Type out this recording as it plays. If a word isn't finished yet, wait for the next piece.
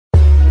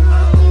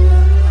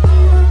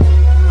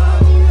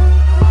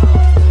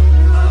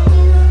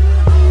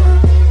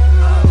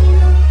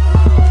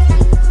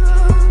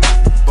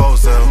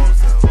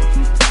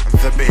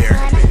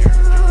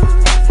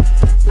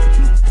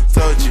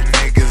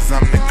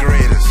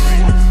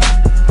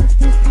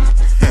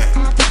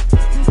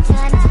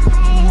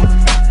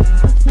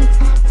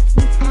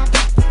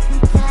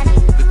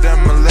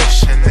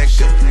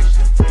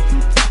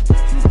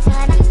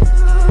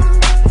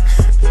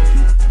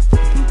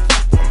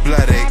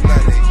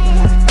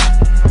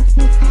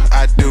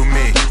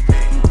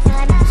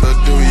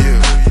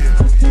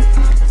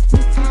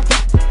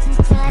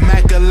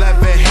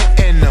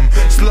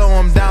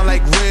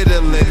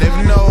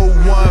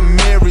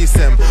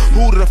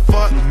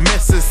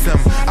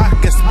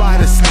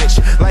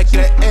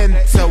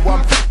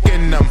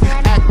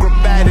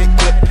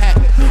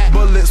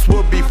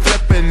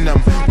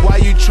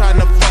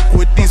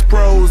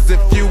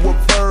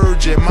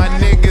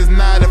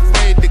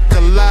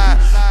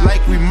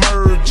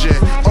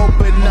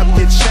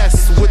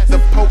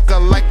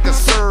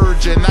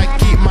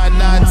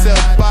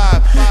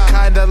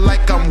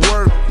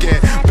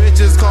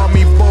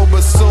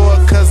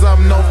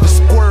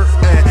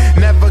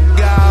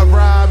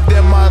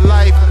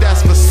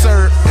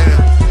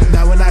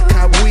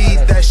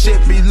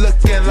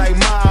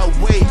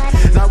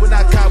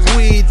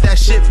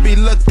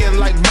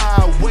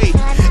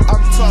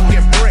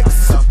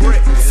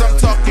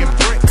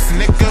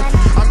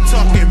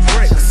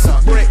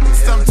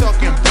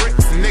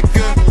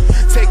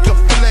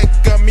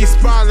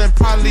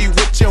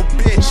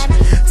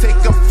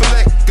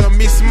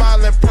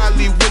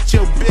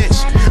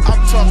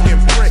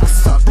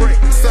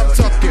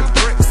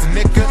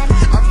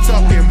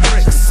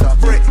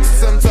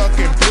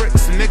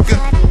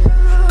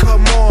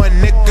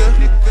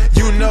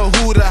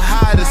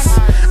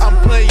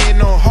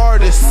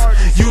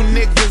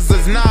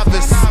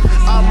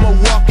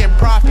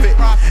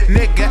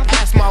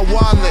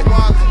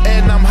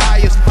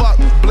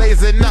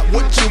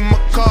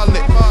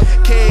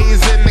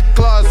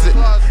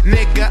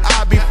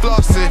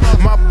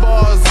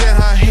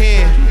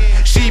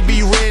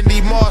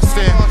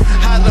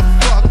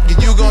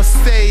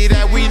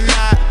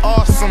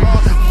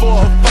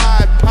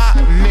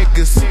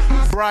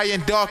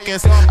Brian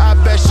Dawkins. I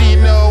bet she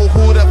know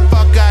who the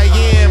fuck I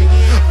am.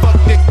 Fuck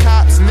the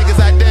cops,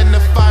 niggas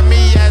identify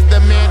me as the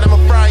man. I'm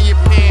a frying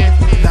pan.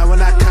 Now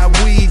when I cop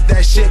weed,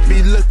 that shit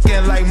be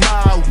looking like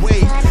my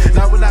weight.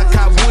 Now when I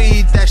cop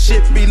weed, that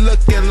shit be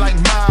looking like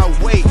my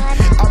weight.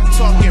 I'm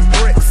talking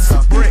bricks,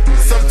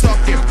 bricks. I'm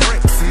talking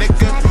bricks,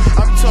 nigga.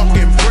 I'm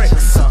talking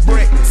bricks,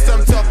 bricks.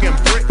 I'm talking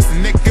bricks,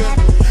 nigga.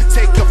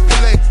 Take a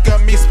flick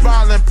of me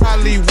smiling,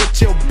 probably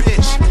with your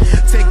bitch.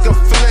 Take a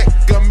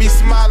flick of me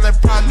smiling,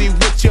 probably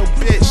with your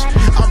bitch.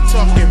 I'm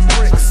talking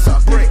bricks,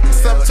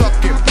 bricks. I'm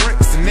talking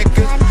bricks,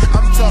 nigga.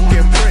 I'm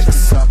talking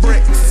bricks,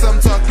 bricks. I'm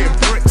talking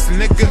bricks,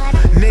 nigga.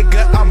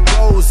 Nigga, I'm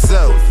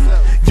Bozo.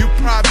 You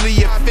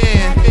probably a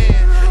fan.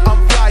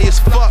 I'm fly as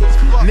fuck.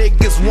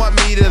 Niggas want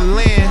me to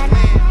land.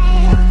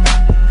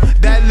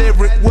 That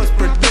lyric was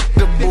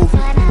predictable,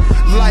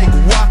 like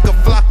Waka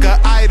Flocka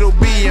Idol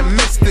being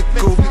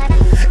mystical.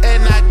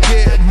 And I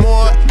get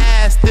more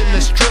ass than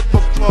a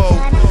stripper pole.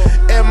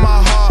 And my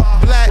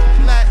heart black,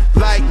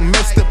 like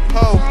Mr.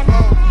 Poe.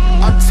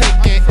 I'm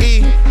taking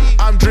E,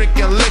 I'm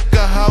drinking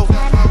liquor, ho.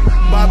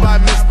 Bye bye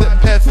Mr.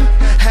 Piff,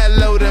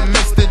 hello to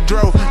Mr.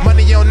 Dro.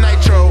 Money on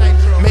nitro,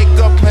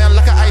 makeup plan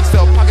like an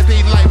ISO. Pockets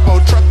need lipo,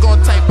 truck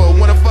on typo.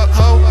 Wanna fuck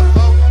ho?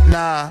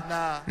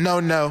 Nah, no.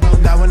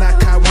 Now when I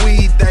cop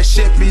weed, that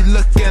shit be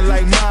looking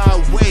like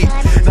my weight.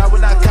 Now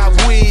when I cop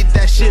weed,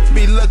 that shit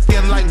be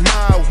looking like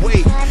my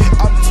weight.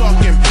 I'm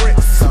talking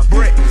bricks,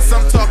 bricks.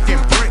 I'm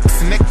talking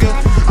bricks, nigga.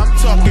 I'm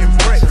talking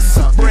bricks,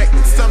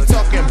 bricks. I'm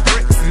talking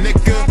bricks.